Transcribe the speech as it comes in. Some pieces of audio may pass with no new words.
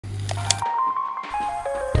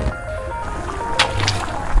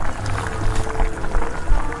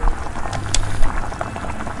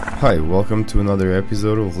Hi, welcome to another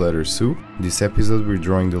episode of Letter Soup. This episode we're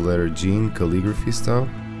drawing the letter G in calligraphy style.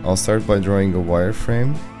 I'll start by drawing a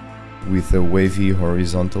wireframe with a wavy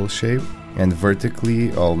horizontal shape, and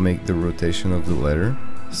vertically I'll make the rotation of the letter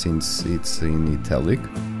since it's in italic.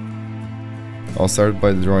 I'll start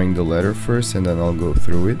by drawing the letter first and then I'll go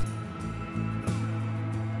through it.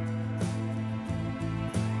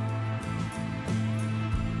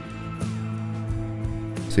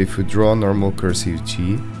 So if we draw a normal cursive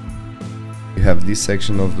G, you have this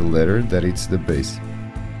section of the letter that it's the base.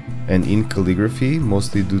 And in calligraphy,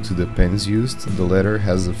 mostly due to the pens used, the letter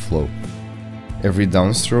has a flow. Every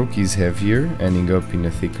downstroke is heavier, ending up in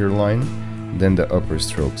a thicker line than the upper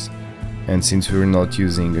strokes. And since we're not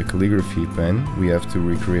using a calligraphy pen, we have to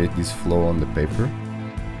recreate this flow on the paper.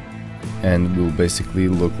 And will basically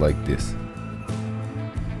look like this.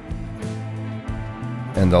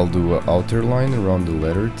 And I'll do an outer line around the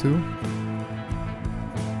letter too.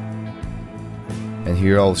 And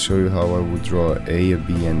here I'll show you how I would draw a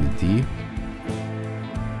B, and a D.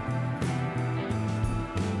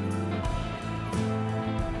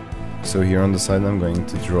 So here on the side I'm going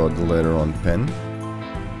to draw the letter on pen.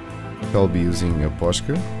 I'll be using a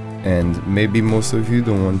Posca. And maybe most of you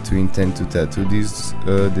don't want to intend to tattoo these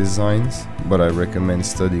designs, but I recommend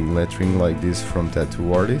studying lettering like this from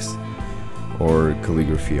tattoo artists or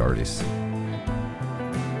calligraphy artists.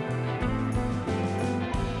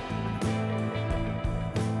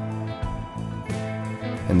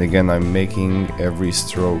 And again, I'm making every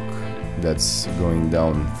stroke that's going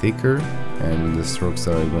down thicker and the strokes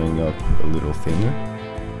that are going up a little thinner.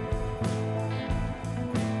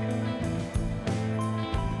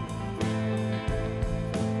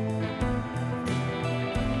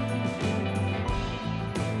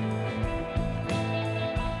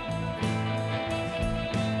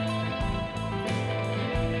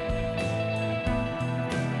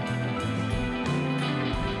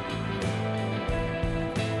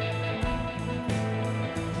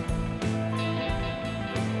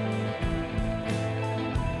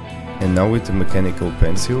 And now with the mechanical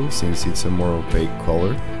pencil, since it's a more opaque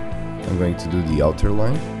color, I'm going to do the outer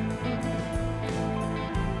line.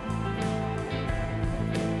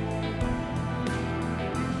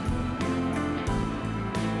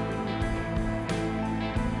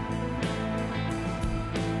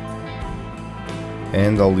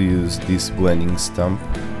 And I'll use this blending stump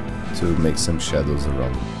to make some shadows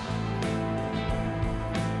around it.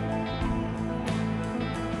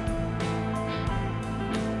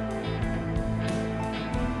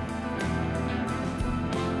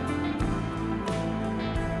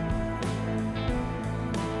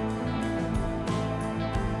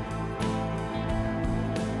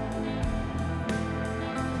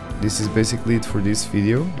 This is basically it for this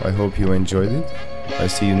video. I hope you enjoyed it. I'll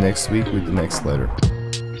see you next week with the next letter.